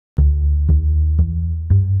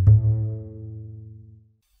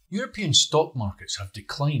European stock markets have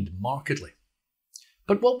declined markedly.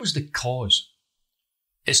 But what was the cause?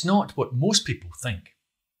 It's not what most people think.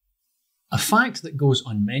 A fact that goes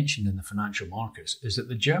unmentioned in the financial markets is that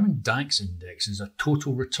the German DAX index is a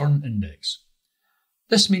total return index.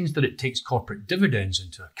 This means that it takes corporate dividends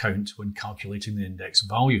into account when calculating the index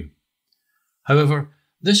value. However,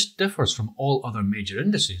 this differs from all other major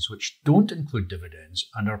indices which don't include dividends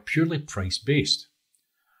and are purely price-based.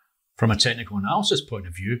 From a technical analysis point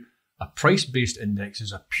of view, a price-based index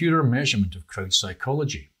is a purer measurement of crowd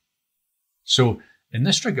psychology. So, in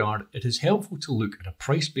this regard, it is helpful to look at a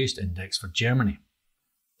price-based index for Germany.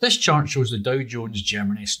 This chart shows the Dow Jones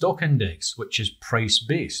Germany Stock Index, which is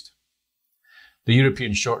price-based. The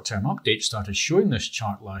European short-term update started showing this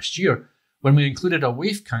chart last year when we included a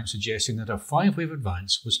wave count suggesting that a 5-wave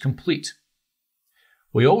advance was complete.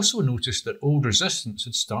 We also noticed that old resistance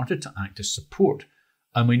had started to act as support,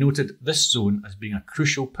 and we noted this zone as being a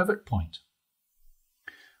crucial pivot point.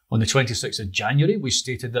 On the 26th of January, we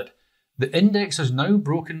stated that the index has now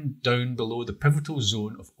broken down below the pivotal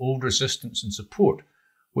zone of old resistance and support,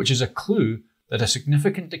 which is a clue that a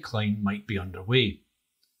significant decline might be underway.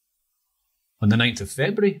 On the 9th of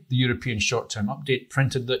February, the European short-term update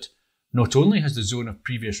printed that not only has the zone of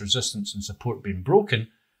previous resistance and support been broken,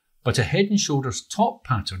 but a head and shoulders top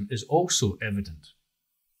pattern is also evident.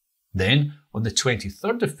 Then, on the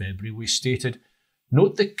 23rd of February, we stated,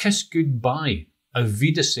 "Note the kiss goodbye, auf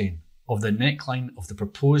Wiedersehen, of the neckline of the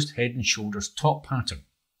proposed head and shoulders top pattern,"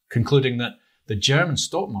 concluding that the German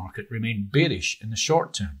stock market remained bearish in the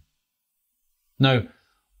short term. Now,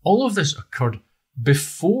 all of this occurred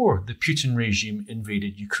before the Putin regime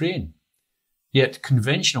invaded Ukraine. Yet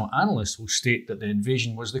conventional analysts will state that the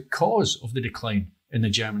invasion was the cause of the decline in the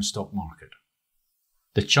German stock market.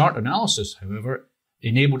 The chart analysis, however,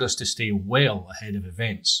 enabled us to stay well ahead of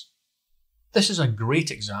events. This is a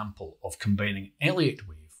great example of combining Elliott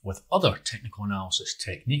wave with other technical analysis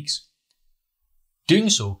techniques. Doing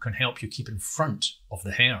so can help you keep in front of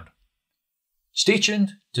the herd. Stay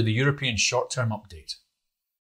tuned to the European short-term update.